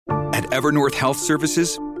At Evernorth Health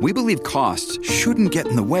Services, we believe costs shouldn't get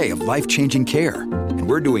in the way of life-changing care, and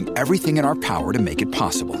we're doing everything in our power to make it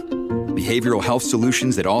possible. Behavioral health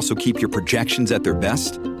solutions that also keep your projections at their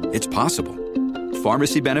best? It's possible.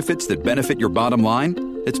 Pharmacy benefits that benefit your bottom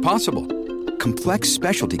line? It's possible. Complex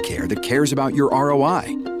specialty care that cares about your ROI?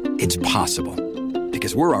 It's possible.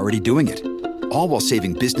 Because we're already doing it. All while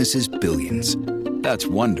saving businesses billions. That's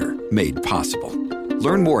Wonder made possible.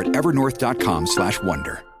 Learn more at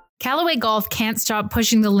evernorth.com/wonder. Callaway Golf can't stop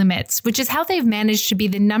pushing the limits, which is how they've managed to be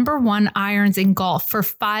the #1 irons in golf for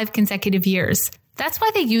 5 consecutive years. That's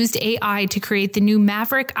why they used AI to create the new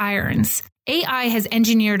Maverick irons. AI has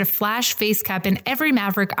engineered a flash face cup in every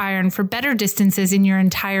Maverick iron for better distances in your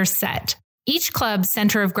entire set. Each club's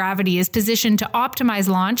center of gravity is positioned to optimize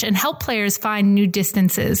launch and help players find new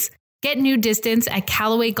distances. Get new distance at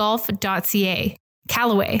CallawayGolf.ca.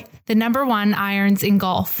 Callaway, the #1 irons in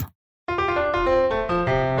golf.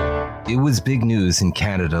 It was big news in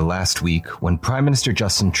Canada last week when Prime Minister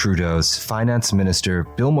Justin Trudeau's Finance Minister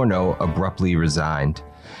Bill Morneau abruptly resigned,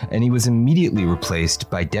 and he was immediately replaced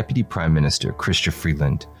by Deputy Prime Minister Chrystia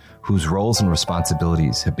Freeland, whose roles and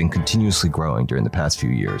responsibilities have been continuously growing during the past few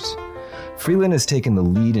years. Freeland has taken the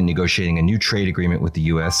lead in negotiating a new trade agreement with the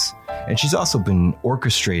U.S., and she's also been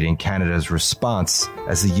orchestrating Canada's response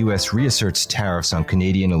as the U.S. reasserts tariffs on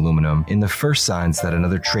Canadian aluminum in the first signs that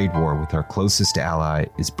another trade war with our closest ally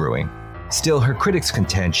is brewing. Still, her critics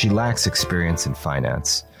contend she lacks experience in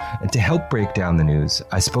finance. And to help break down the news,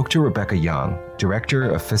 I spoke to Rebecca Young, Director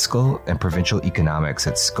of Fiscal and Provincial Economics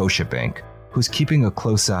at Scotiabank, who's keeping a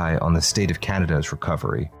close eye on the state of Canada's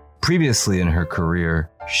recovery. Previously in her career,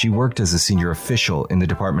 she worked as a senior official in the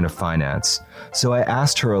Department of Finance, so I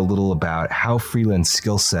asked her a little about how Freeland's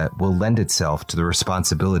skill set will lend itself to the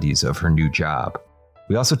responsibilities of her new job.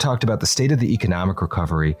 We also talked about the state of the economic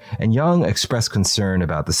recovery, and Young expressed concern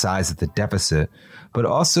about the size of the deficit, but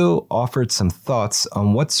also offered some thoughts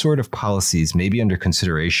on what sort of policies may be under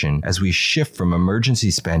consideration as we shift from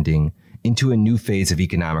emergency spending into a new phase of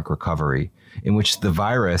economic recovery, in which the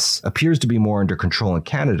virus appears to be more under control in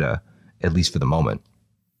Canada, at least for the moment.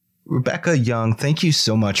 Rebecca Young, thank you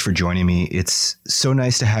so much for joining me. It's so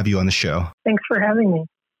nice to have you on the show. Thanks for having me.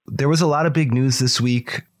 There was a lot of big news this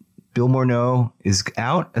week. Bill Morneau is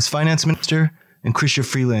out as finance minister and Chrystia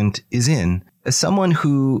Freeland is in. As someone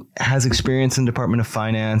who has experience in the Department of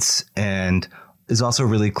Finance and is also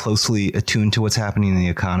really closely attuned to what's happening in the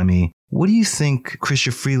economy, what do you think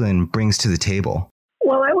Chrystia Freeland brings to the table?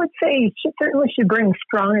 Well, I would say she brings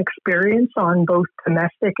strong experience on both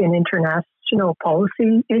domestic and international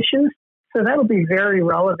policy issues. So that'll be very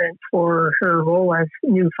relevant for her role as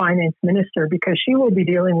new finance minister, because she will be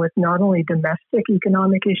dealing with not only domestic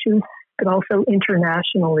economic issues, but also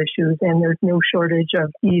international issues. And there's no shortage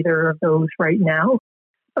of either of those right now.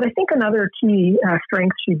 But I think another key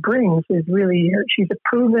strength she brings is really she's a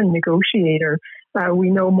proven negotiator. We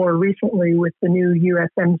know more recently with the new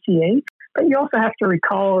USMCA. But you also have to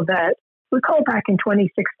recall back in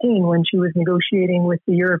 2016 when she was negotiating with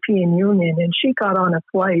the European Union, and she got on a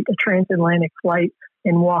transatlantic flight,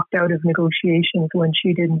 and walked out of negotiations when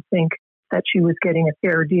she didn't think that she was getting a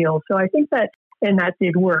fair deal. So I think that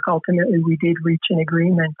did work. Ultimately, we did reach an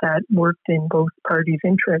agreement that worked in both parties'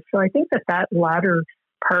 interests. So I think that latter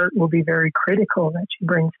part will be very critical that she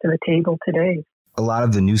brings to the table today. A lot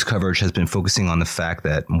of the news coverage has been focusing on the fact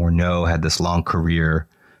that Morneau had this long career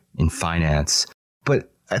in finance.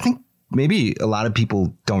 But I think maybe a lot of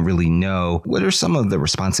people don't really know, what are some of the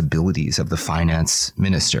responsibilities of the finance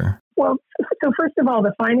minister? Well, so first of all,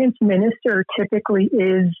 the finance minister typically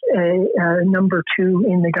is number 2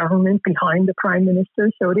 in the government behind the prime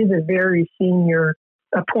minister. So it is a very senior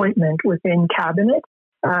appointment within cabinet.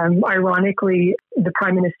 Ironically, the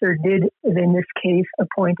prime minister did, in this case,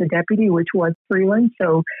 appoint a deputy, which was Freeland.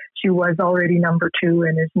 So she was already number 2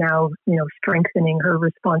 and is now, strengthening her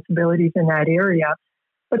responsibilities in that area.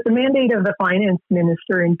 But the mandate of the finance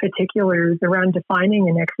minister in particular is around defining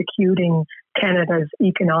and executing Canada's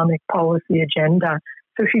economic policy agenda.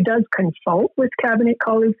 So she does consult with cabinet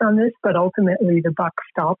colleagues on this, but ultimately the buck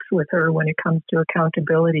stops with her when it comes to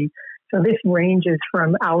accountability. So this ranges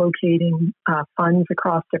from allocating funds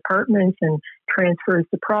across departments and transfers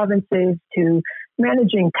to provinces to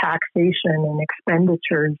managing taxation and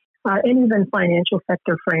expenditures and even financial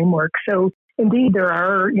sector framework. So indeed, there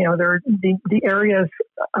are the areas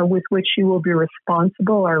with which she will be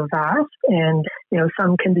responsible are vast, and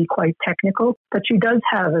some can be quite technical. But she does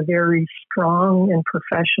have a very strong and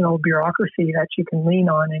professional bureaucracy that she can lean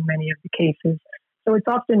on in many of the cases. So it's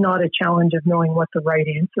often not a challenge of knowing what the right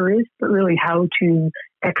answer is, but really how to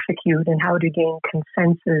execute and how to gain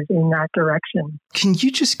consensus in that direction. Can you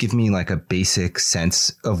just give me like a basic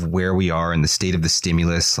sense of where we are in the state of the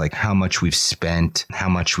stimulus, like how much we've spent, how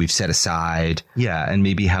much we've set aside? Yeah, and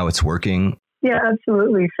maybe how it's working. Yeah,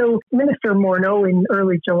 absolutely. So Minister Morneau in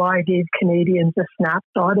early July gave Canadians a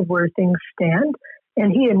snapshot of where things stand.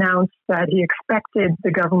 And he announced that he expected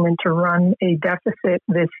the government to run a deficit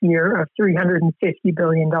this year of $350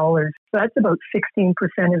 billion. So that's about 16%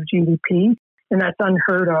 of GDP. And that's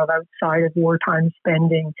unheard of outside of wartime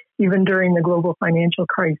spending. Even during the global financial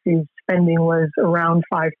crisis, spending was around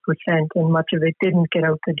 5%, and much of it didn't get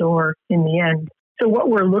out the door in the end. So what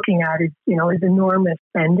we're looking at is enormous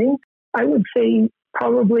spending. I would say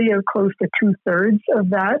probably close to 2/3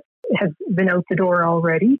 of that has been out the door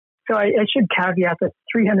already. So I should caveat that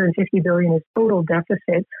 $350 billion is total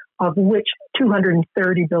deficit, of which $230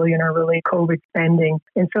 billion are really COVID spending.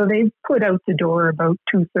 And so they've put out the door about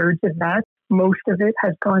 2/3 of that. Most of it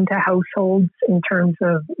has gone to households in terms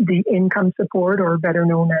of the income support, or better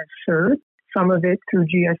known as CERB. Some of it through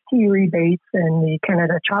GST rebates and the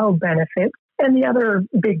Canada Child Benefit. And the other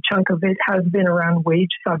big chunk of it has been around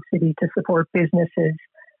wage subsidy to support businesses.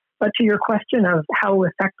 But to your question of how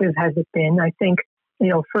effective has it been, I think,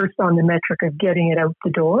 first on the metric of getting it out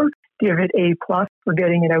the door, give it A+ for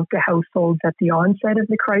getting it out to households at the onset of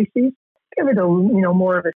the crisis. Give it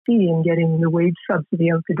more of a C in getting the wage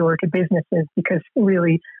subsidy out the door to businesses, because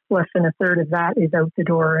really less than 1/3 of that is out the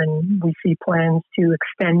door, and we see plans to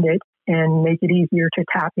extend it and make it easier to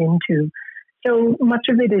tap into. So much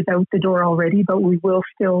of it is out the door already, but we will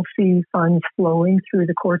still see funds flowing through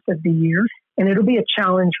the course of the year. And it'll be a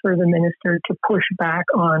challenge for the minister to push back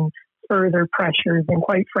on further pressures. And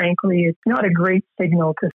quite frankly, it's not a great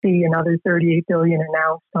signal to see another $38 billion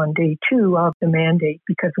announced on day 2 of the mandate,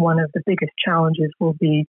 because one of the biggest challenges will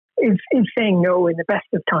be is saying no in the best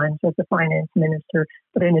of times as a finance minister.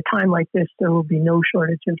 But in a time like this, there will be no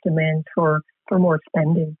shortage of demand for more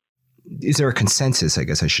spending. Is there a consensus, I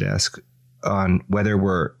guess I should ask, on whether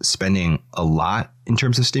we're spending a lot in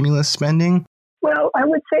terms of stimulus spending? Well, I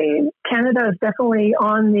would say Canada is definitely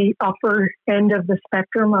on the upper end of the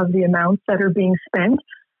spectrum of the amounts that are being spent.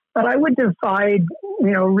 But I would divide,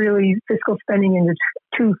 really fiscal spending into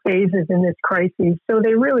 2 phases in this crisis. So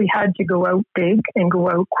they really had to go out big and go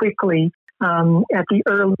out quickly at the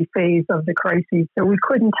early phase of the crisis. So we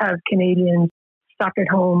couldn't have Canadians stuck at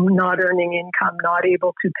home, not earning income, not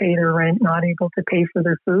able to pay their rent, not able to pay for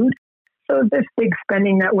their food. So this big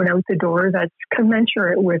spending that went out the door, that's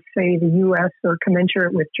commensurate with, say, the U.S. or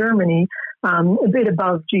commensurate with Germany, a bit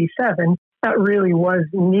above G7, that really was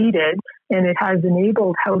needed. And it has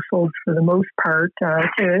enabled households, for the most part,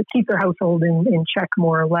 to keep their household in check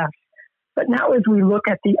more or less. But now as we look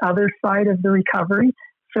at the other side of the recovery,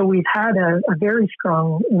 so we've had a very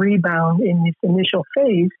strong rebound in this initial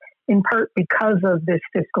phase, in part because of this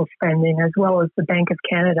fiscal spending, as well as the Bank of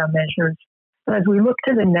Canada measures. As we look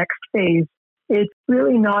to the next phase, it's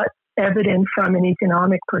really not evident from an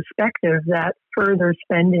economic perspective that further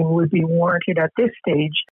spending would be warranted at this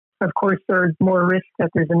stage. Of course, there's more risk that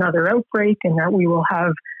there's another outbreak and that we will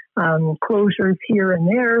have closures here and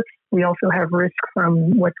there. We also have risk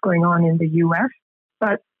from what's going on in the U.S.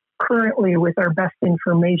 But currently, with our best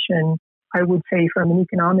information, I would say from an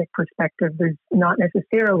economic perspective, there's not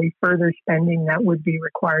necessarily further spending that would be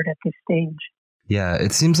required at this stage. Yeah,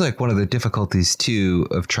 it seems like one of the difficulties, too,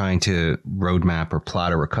 of trying to roadmap or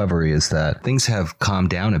plot a recovery is that things have calmed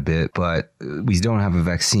down a bit, but we don't have a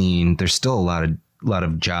vaccine. There's still a lot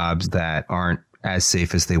of jobs that aren't as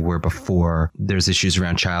safe as they were before. There's issues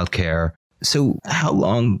around childcare. So how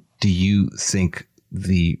long do you think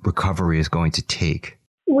the recovery is going to take?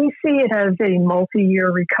 We see it as a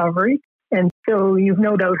multi-year recovery. And so you've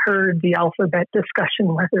no doubt heard the alphabet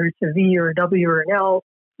discussion, whether it's a V or a W or an L.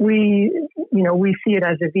 We see it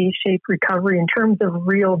as a V-shaped recovery in terms of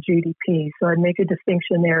real GDP. So I'd make a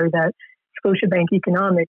distinction there that Scotiabank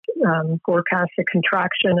Economics forecasts a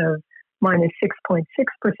contraction of minus 6.6%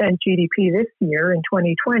 GDP this year in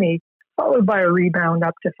 2020, followed by a rebound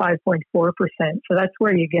up to 5.4%. So that's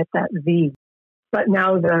where you get that V. But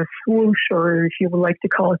now the swoosh, or if you would like to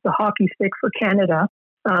call it the hockey stick for Canada,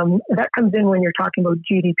 that comes in when you're talking about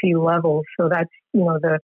GDP levels. So that's,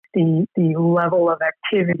 the level of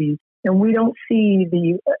activity. And we don't see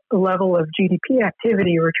the level of GDP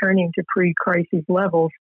activity returning to pre-crisis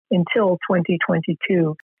levels until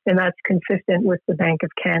 2022. And that's consistent with the Bank of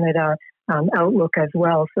Canada outlook as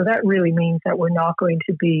well. So that really means that we're not going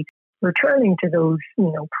to be returning to those,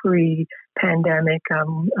 pre-pandemic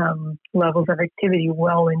levels of activity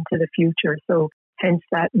well into the future. So hence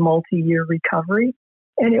that multi-year recovery.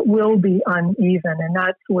 And it will be uneven. And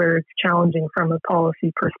that's where it's challenging from a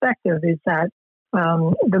policy perspective, is that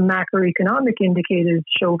the macroeconomic indicators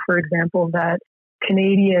show, for example, that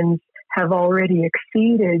Canadians have already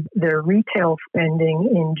exceeded their retail spending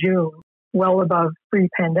in June, well above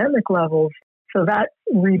pre-pandemic levels. So that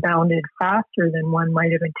rebounded faster than one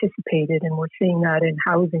might have anticipated. And we're seeing that in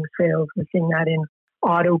housing sales. We're seeing that in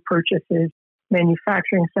auto purchases.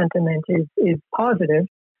 Manufacturing sentiment is positive.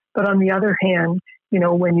 But on the other hand,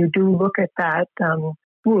 when you do look at that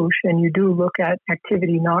whoosh, and you do look at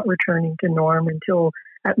activity not returning to norm until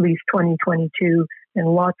at least 2022, and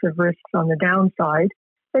lots of risks on the downside,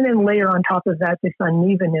 and then layer on top of that this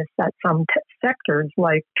unevenness that some sectors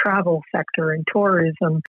like travel sector and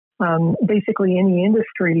tourism, basically any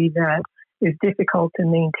industry that is difficult to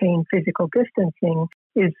maintain physical distancing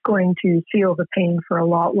is going to feel the pain for a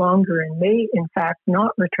lot longer and may in fact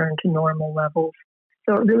not return to normal levels.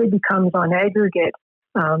 So it really becomes on aggregate.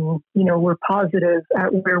 We're positive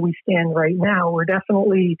at where we stand right now. We're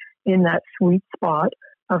definitely in that sweet spot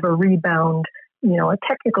of a rebound, a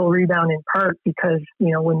technical rebound in part because,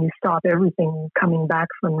 when you stop everything coming back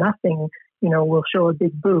from nothing, will show a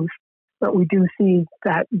big boost. But we do see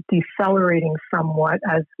that decelerating somewhat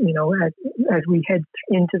as we head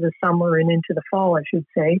into the summer and into the fall, I should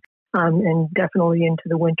say, and definitely into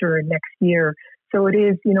the winter and next year. So it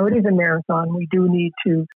is a marathon. We do need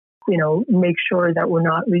to make sure that we're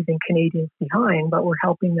not leaving Canadians behind, but we're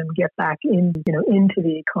helping them get back into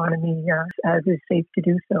the economy as is safe to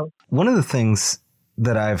do so. One of the things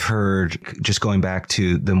that I've heard, just going back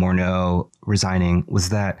to the Morneau resigning, was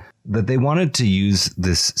that they wanted to use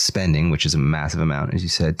this spending, which is a massive amount, as you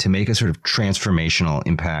said, to make a sort of transformational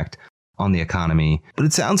impact on the economy. But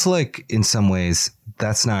it sounds like in some ways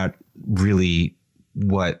that's not really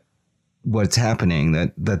what's happening,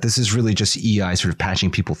 that this is really just EI sort of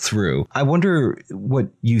patching people through. I wonder what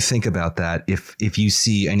you think about that, if you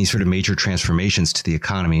see any sort of major transformations to the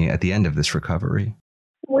economy at the end of this recovery.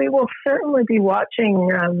 We will certainly be watching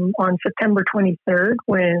on September 23rd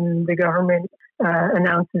when the government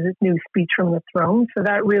announces its new speech from the throne. So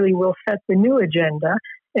that really will set the new agenda.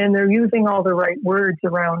 And they're using all the right words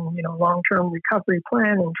around, long-term recovery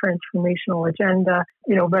plan and transformational agenda,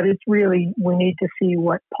 but it's really, we need to see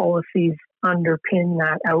what policies underpin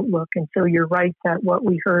that outlook. And so you're right that what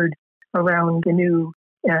we heard around the new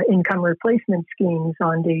income replacement schemes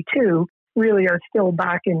on day two really are still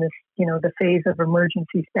back in this, the phase of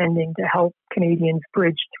emergency spending to help Canadians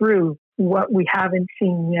bridge through. What we haven't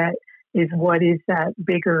seen yet is what is that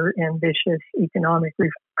bigger, ambitious economic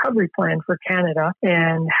recovery plan for Canada,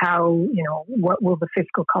 and how, what will the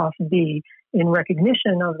fiscal cost be in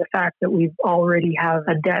recognition of the fact that we've already have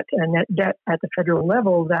a net debt at the federal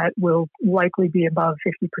level that will likely be above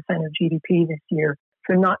 50% of GDP this year.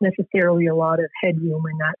 So not necessarily a lot of headroom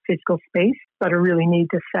in that fiscal space, but a really need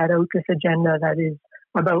to set out this agenda that is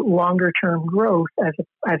about longer term growth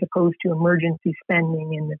as opposed to emergency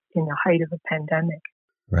spending in the height of a pandemic.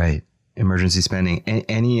 Right. Emergency spending.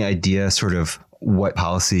 Any idea sort of what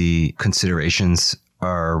policy considerations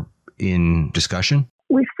are in discussion?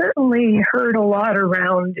 We certainly heard a lot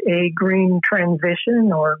around a green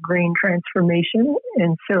transition or green transformation.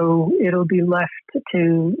 And so it'll be left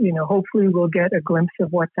to, hopefully we'll get a glimpse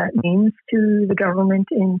of what that means to the government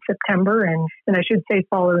in September. And I should say,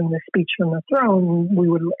 following the speech from the throne, we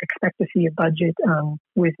would expect to see a budget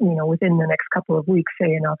within the next couple of weeks,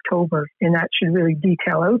 say in October. And that should really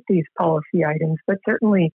detail out these policy items. But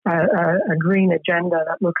certainly a green agenda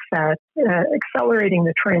that looks at accelerating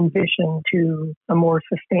the transition to a more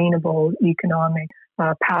sustainable economic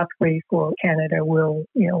pathway for Canada will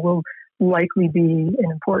likely be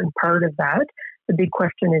an important part of that. The big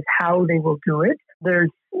question is how they will do it. There's,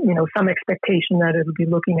 some expectation that it'll be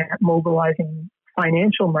looking at mobilizing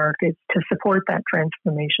financial markets to support that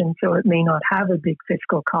transformation, so it may not have a big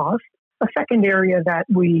fiscal cost. A second area that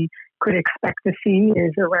we could expect to see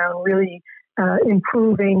is around really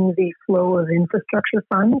improving the flow of infrastructure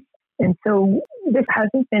funds. And so this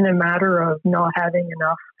hasn't been a matter of not having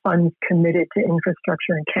enough funds committed to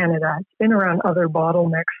infrastructure in Canada. It's been around other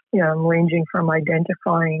bottlenecks, ranging from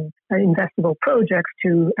identifying investable projects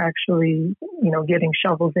to actually, getting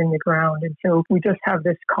shovels in the ground. And so we just have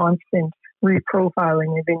this constant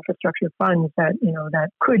reprofiling of infrastructure funds that, that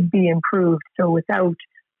could be improved. So without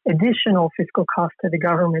additional fiscal cost to the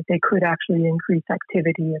government, they could actually increase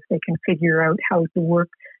activity if they can figure out how to work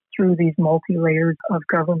through these multi-layers of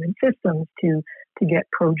government systems to get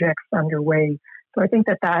projects underway. So I think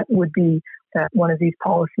that would be one of these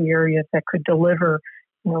policy areas that could deliver,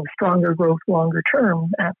 stronger growth longer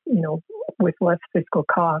term, with less fiscal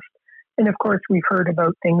cost. And of course, we've heard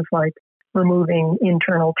about things like removing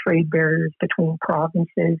internal trade barriers between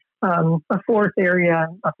provinces. A fourth area,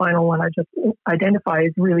 a final one I just identify,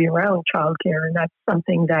 is really around childcare, and that's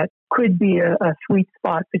something that could be a sweet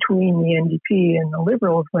spot between the NDP and the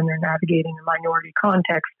Liberals when they're navigating a minority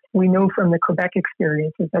context. We know from the Quebec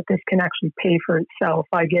experiences that this can actually pay for itself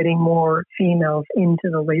by getting more females into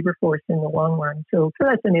the labor force in the long run. So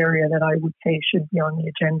that's an area that I would say should be on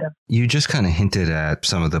the agenda. You just kind of hinted at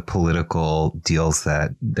some of the political deals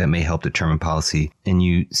that may help determine policy. And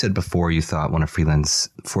you said before you thought one of Freeland's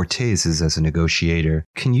fortes is as a negotiator.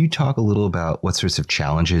 Can you talk a little about what sorts of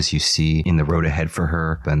challenges you see in the road ahead for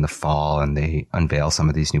her in the fall and they unveil some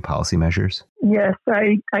of these new policy measures? Yes,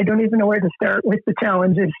 I don't even know where to start with the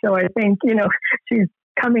challenges. So I think, she's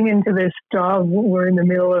coming into this job. We're in the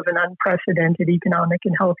middle of an unprecedented economic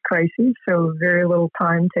and health crisis, so very little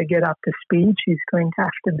time to get up to speed. She's going to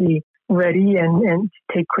have to be ready and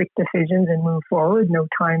take quick decisions and move forward. No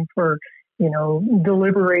time for,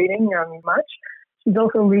 deliberating much. She's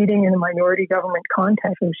also leading in a minority government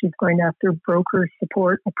context, so she's going to have to broker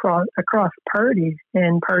support across parties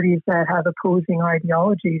and parties that have opposing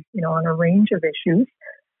ideologies, on a range of issues.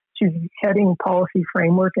 She's heading policy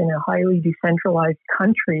framework in a highly decentralized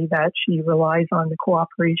country that she relies on the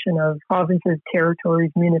cooperation of provinces,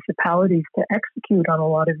 territories, municipalities to execute on a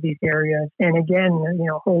lot of these areas. And again,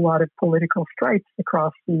 a whole lot of political stripes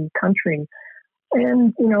across the country.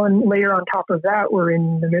 And, and layer on top of that, we're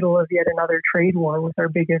in the middle of yet another trade war with our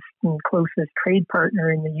biggest and closest trade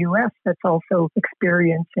partner in the U.S. that's also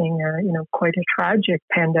experiencing, quite a tragic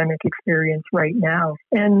pandemic experience right now.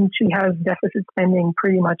 And she has deficit spending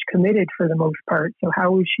pretty much committed for the most part. So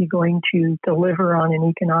how is she going to deliver on an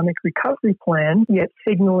economic recovery plan, yet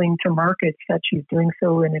signaling to markets that she's doing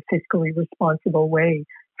so in a fiscally responsible way?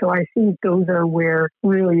 So I see those are where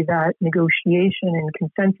really that negotiation and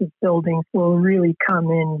consensus building will really come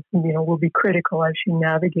in, will be critical as she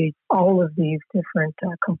navigates all of these different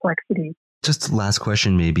complexities. Just last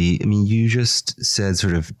question, maybe. I mean, you just said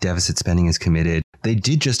sort of deficit spending is committed. They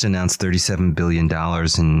did just announce $37 billion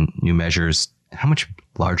in new measures. How much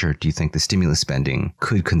larger do you think the stimulus spending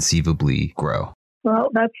could conceivably grow? Well,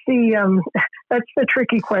 that's the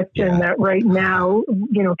tricky question that right now,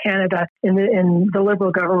 Canada and the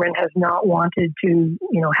Liberal government has not wanted to,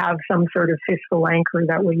 have some sort of fiscal anchor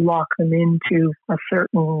that would lock them into a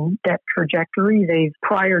certain debt trajectory.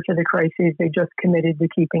 Prior to the crisis, they just committed to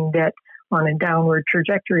keeping debt on a downward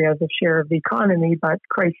trajectory as a share of the economy, but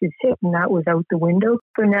crisis hit and that was out the window.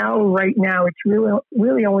 So right now, it's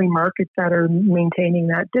really only markets that are maintaining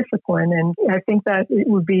that discipline. And I think that it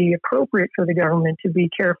would be appropriate for the government to be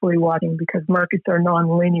carefully watching because markets are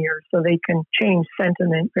nonlinear, so they can change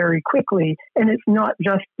sentiment very quickly. And it's not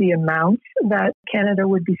just the amounts that Canada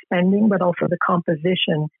would be spending, but also the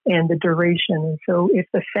composition and the duration. So if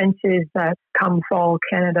the sense is that come fall,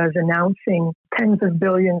 Canada is announcing tens of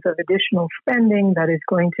billions of additional spending that is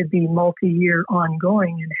going to be multi-year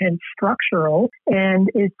ongoing and hence structural, and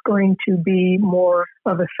it's going to be more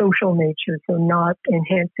of a social nature, so not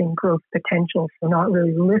enhancing growth potential, so not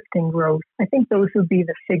really lifting growth. I think those would be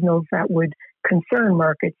the signals that would concern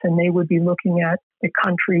markets, and they would be looking at the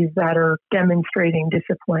countries that are demonstrating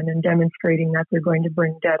discipline and demonstrating that they're going to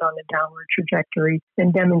bring debt on a downward trajectory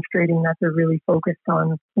and demonstrating that they're really focused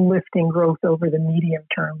on lifting growth over the medium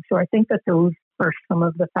term. So I think that those are some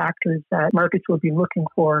of the factors that markets will be looking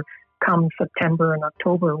for come September and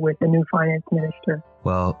October with the new finance minister.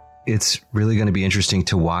 Well, it's really going to be interesting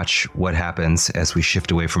to watch what happens as we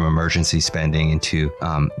shift away from emergency spending into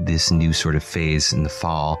this new sort of phase in the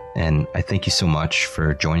fall. And I thank you so much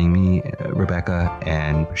for joining me, Rebecca,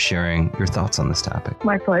 and sharing your thoughts on this topic.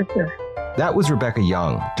 My pleasure. That was Rebecca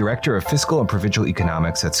Young, Director of Fiscal and Provincial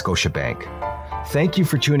Economics at Scotiabank. Thank you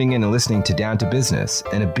for tuning in and listening to Down to Business,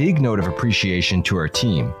 and a big note of appreciation to our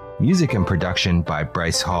team. Music and production by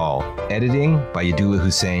Bryce Hall, editing by Yadula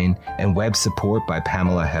Hussein, and web support by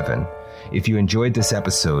Pamela Heaven. If you enjoyed this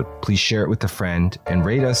episode, please share it with a friend and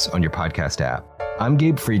rate us on your podcast app. I'm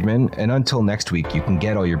Gabe Friedman, and until next week, you can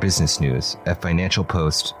get all your business news at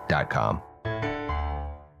financialpost.com.